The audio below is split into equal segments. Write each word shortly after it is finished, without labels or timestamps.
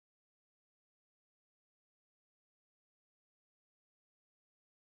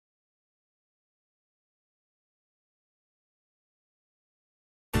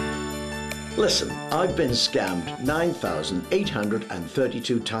Listen, I've been scammed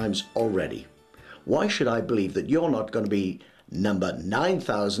 9,832 times already. Why should I believe that you're not going to be number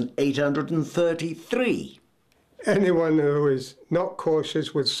 9,833? Anyone who is not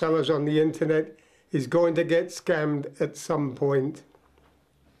cautious with sellers on the internet is going to get scammed at some point.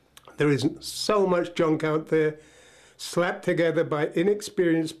 There is so much junk out there slapped together by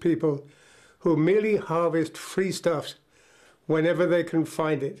inexperienced people who merely harvest free stuff whenever they can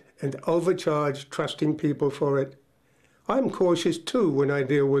find it and overcharge trusting people for it. I'm cautious too when I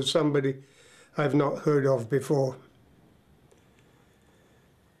deal with somebody I've not heard of before.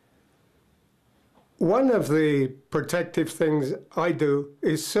 One of the protective things I do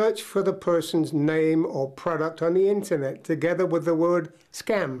is search for the person's name or product on the internet together with the word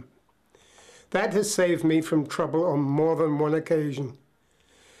scam. That has saved me from trouble on more than one occasion.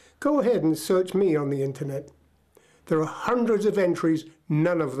 Go ahead and search me on the internet. There are hundreds of entries,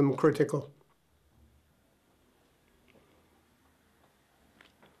 none of them critical.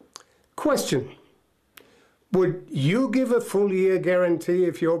 Question: would you give a full year guarantee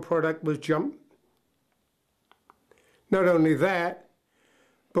if your product was jumped? Not only that,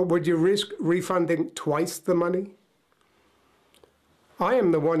 but would you risk refunding twice the money? I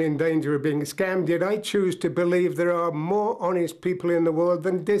am the one in danger of being scammed, yet I choose to believe there are more honest people in the world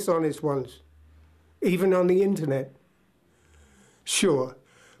than dishonest ones, even on the internet. Sure,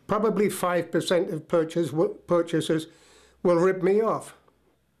 probably 5% of purchasers will rip me off,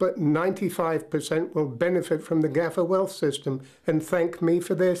 but 95% will benefit from the Gaffer Wealth system and thank me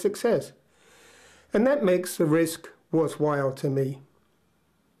for their success. And that makes the risk worthwhile to me.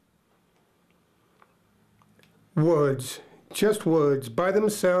 Words. Just words. By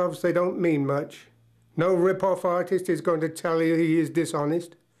themselves, they don't mean much. No rip-off artist is going to tell you he is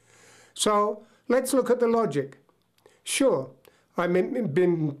dishonest. So, let's look at the logic. Sure, I've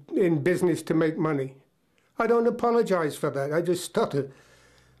been in business to make money. I don't apologize for that. I just stuttered.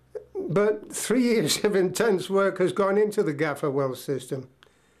 But 3 years of intense work has gone into the Gaffer Wealth system.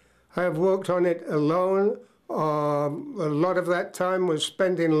 I have worked on it alone. A lot of that time was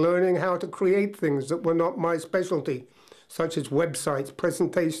spent in learning how to create things that were not my specialty, such as websites,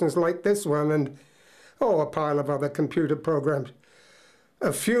 presentations like this one, and a pile of other computer programs,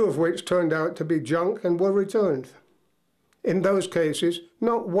 a few of which turned out to be junk and were returned. In those cases,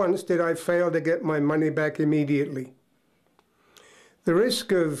 not once did I fail to get my money back immediately. The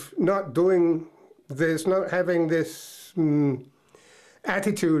risk of not doing this, not having this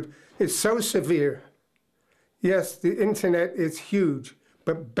attitude is so severe. Yes, the internet is huge,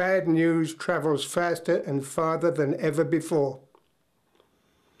 but bad news travels faster and farther than ever before.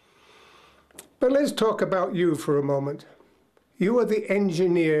 But let's talk about you for a moment. You are the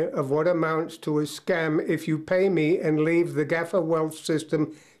engineer of what amounts to a scam if you pay me and leave the Gaffer Wealth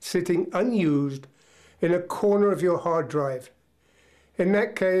system sitting unused in a corner of your hard drive. In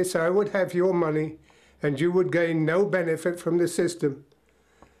that case, I would have your money and you would gain no benefit from the system.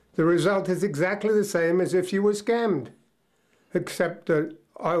 The result is exactly the same as if you were scammed, except that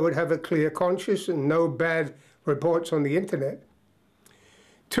I would have a clear conscience and no bad reports on the internet.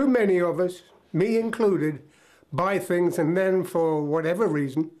 Too many of us, me included, buy things and then, for whatever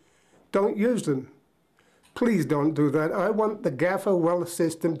reason, don't use them. Please don't do that. I want the Gaffer Wealth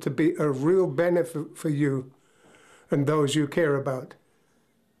system to be a real benefit for you and those you care about.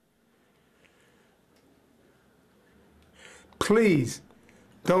 Please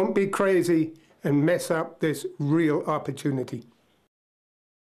don't be crazy and mess up this real opportunity.